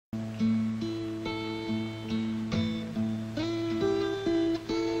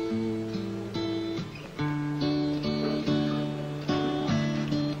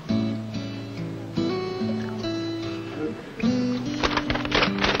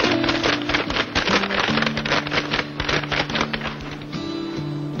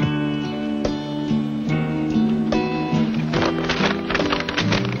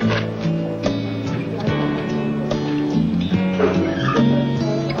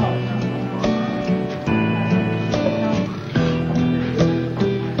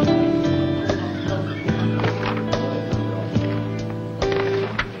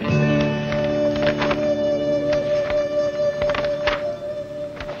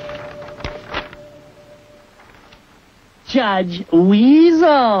Judge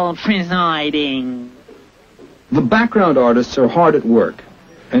Weasel presiding. The background artists are hard at work,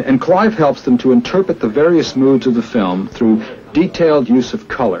 and Clive helps them to interpret the various moods of the film through detailed use of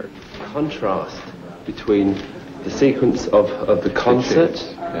color. Contrast between the sequence of the concert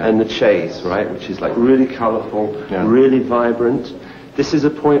and the chase, right, which is like really colorful, really vibrant. This is a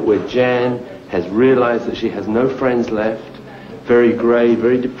point where Jan has realized that she has no friends left, very gray,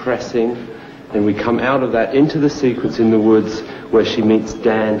 very depressing, and we come out of that into the sequence in the woods where she meets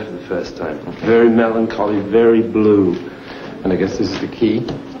Dan for the first time. Very melancholy, very blue. And I guess this is the key?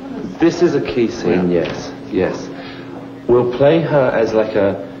 This is a key scene, yes, yes. We'll play her as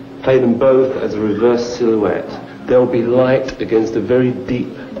play them both as a reverse silhouette. There'll be light against a very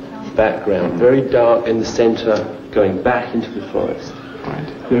deep background, very dark in the center, going back into the forest. Right.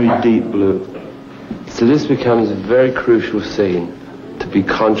 Very deep blue. So this becomes a very crucial scene to be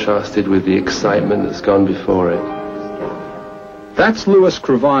contrasted with the excitement that's gone before it. That's Louis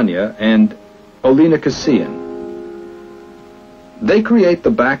Cravagna and Olena Kasian. They create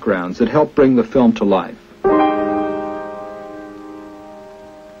the backgrounds that help bring the film to life.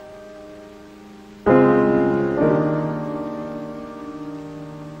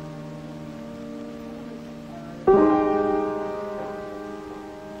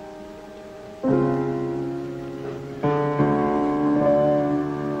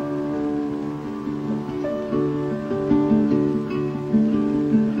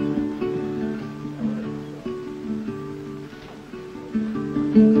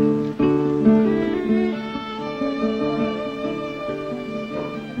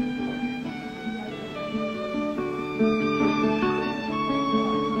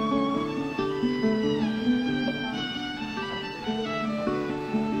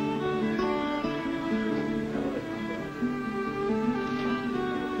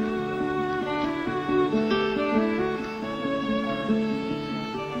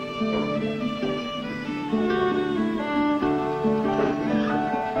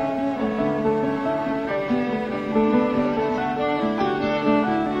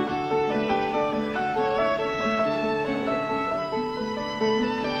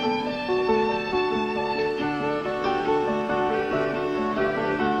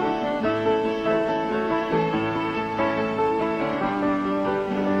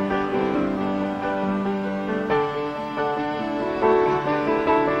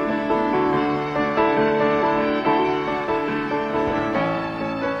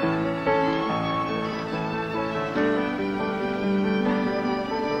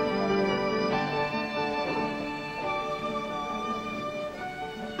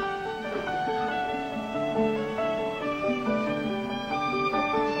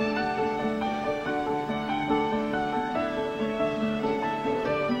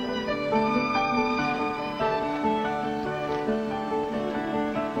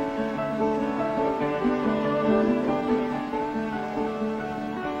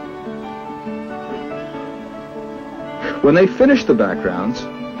 When they finish the backgrounds,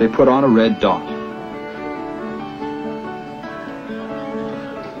 they put on a red dot.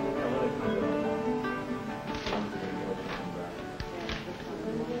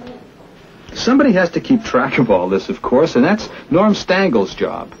 Somebody has to keep track of all this, of course, and that's Norm Stangel's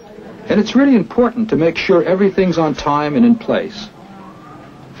job. And it's really important to make sure everything's on time and in place.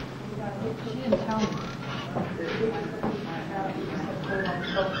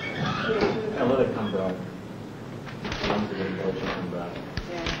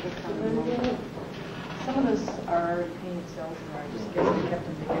 Some of those are painted cells, and I just guess we kept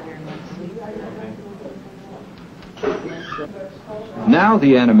them together in one sleeve. Now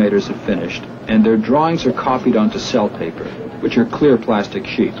the animators have finished, and their drawings are copied onto cell paper, which are clear plastic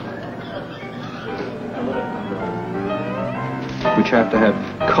sheets, which have to have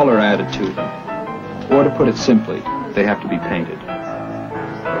color added to them. Or to put it simply, they have to be painted.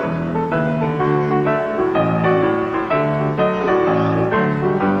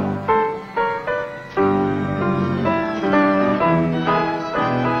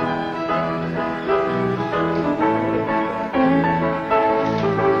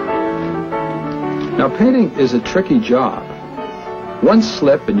 Now, painting is a tricky job. One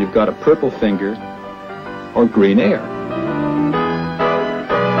slip and you've got a purple finger or green air.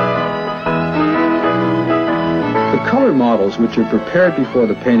 The color models which are prepared before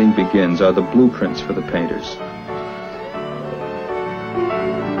the painting begins are the blueprints for the painters.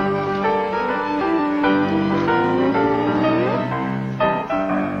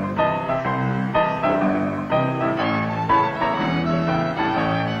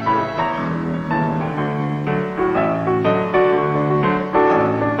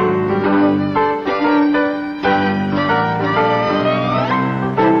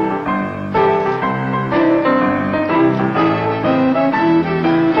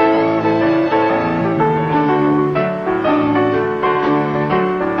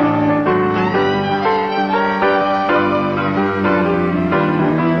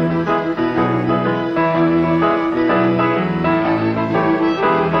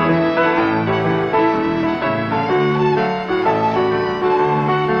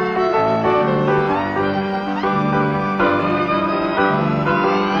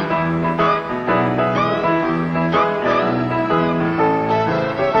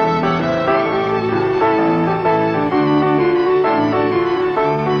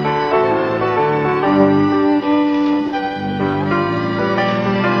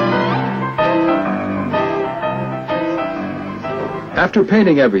 After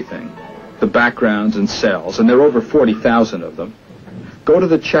painting everything, the backgrounds and cells, and there are over 40,000 of them, go to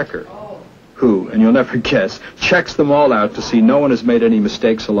the checker, who, and you'll never guess, checks them all out to see no one has made any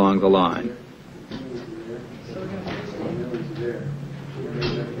mistakes along the line.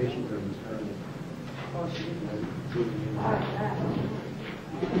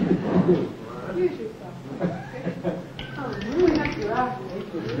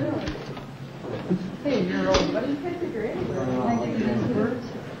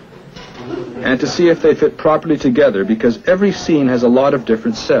 And to see if they fit properly together, because every scene has a lot of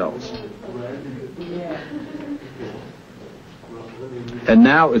different cells. And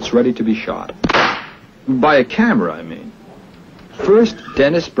now it's ready to be shot. By a camera, I mean. First,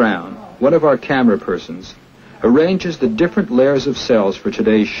 Dennis Brown, one of our camera persons, arranges the different layers of cells for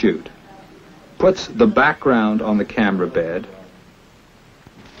today's shoot, puts the background on the camera bed,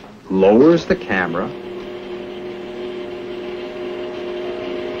 lowers the camera,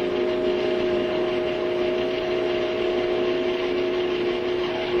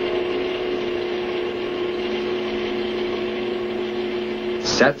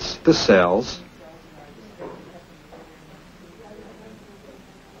 sets the cells,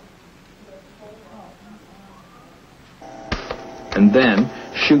 and then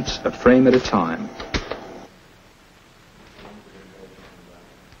shoots a frame at a time.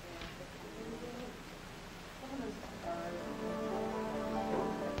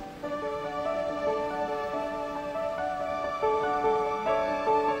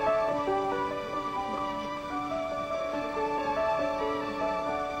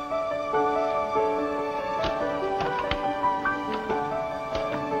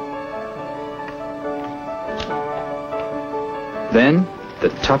 Then, the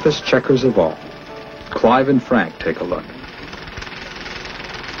toughest checkers of all. Clive and Frank take a look.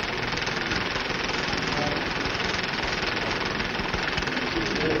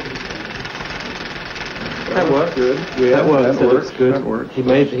 That worked. Good. That worked. That looks good. That worked. He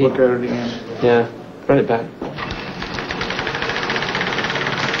made. Look at it again. Yeah. Run it back.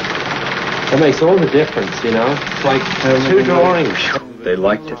 That makes all the difference, you know. It's like two drawings. They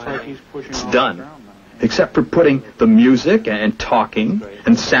liked it. It's done. Except for putting the music and talking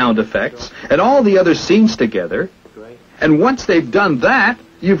and sound effects and all the other scenes together. And once they've done that,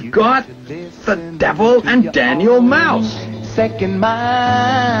 you've got the Devil and Daniel Mouse. Second mind,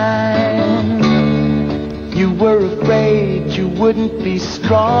 you were afraid you wouldn't be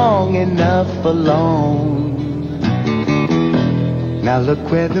strong enough alone. Now look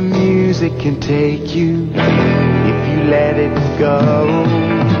where the music can take you if you let it go.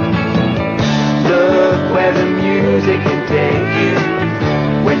 Look where the music can take you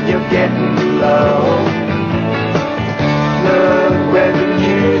when you're getting low. Look where the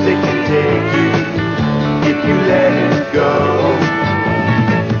music can take you if you let it go.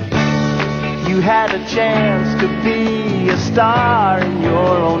 You had a chance to be a star in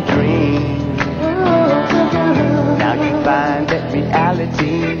your own dream. Now you find that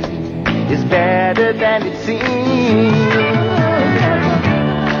reality is better than it seems.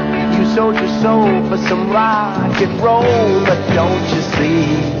 You sold your soul for some rock and roll, but don't you see?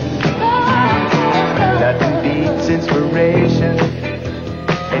 Nothing beats inspiration.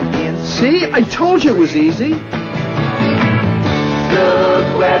 See, I told you it was easy. Look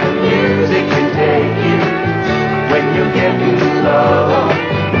where the music can take you when you're getting low.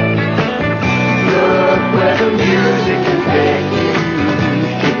 Look where the music can take you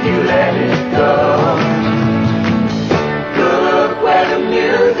if you let it go. Look where the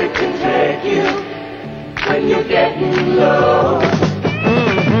music can take you when you're getting low.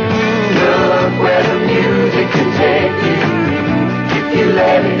 Look where the music can take you if you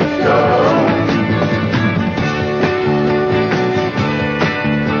let it go.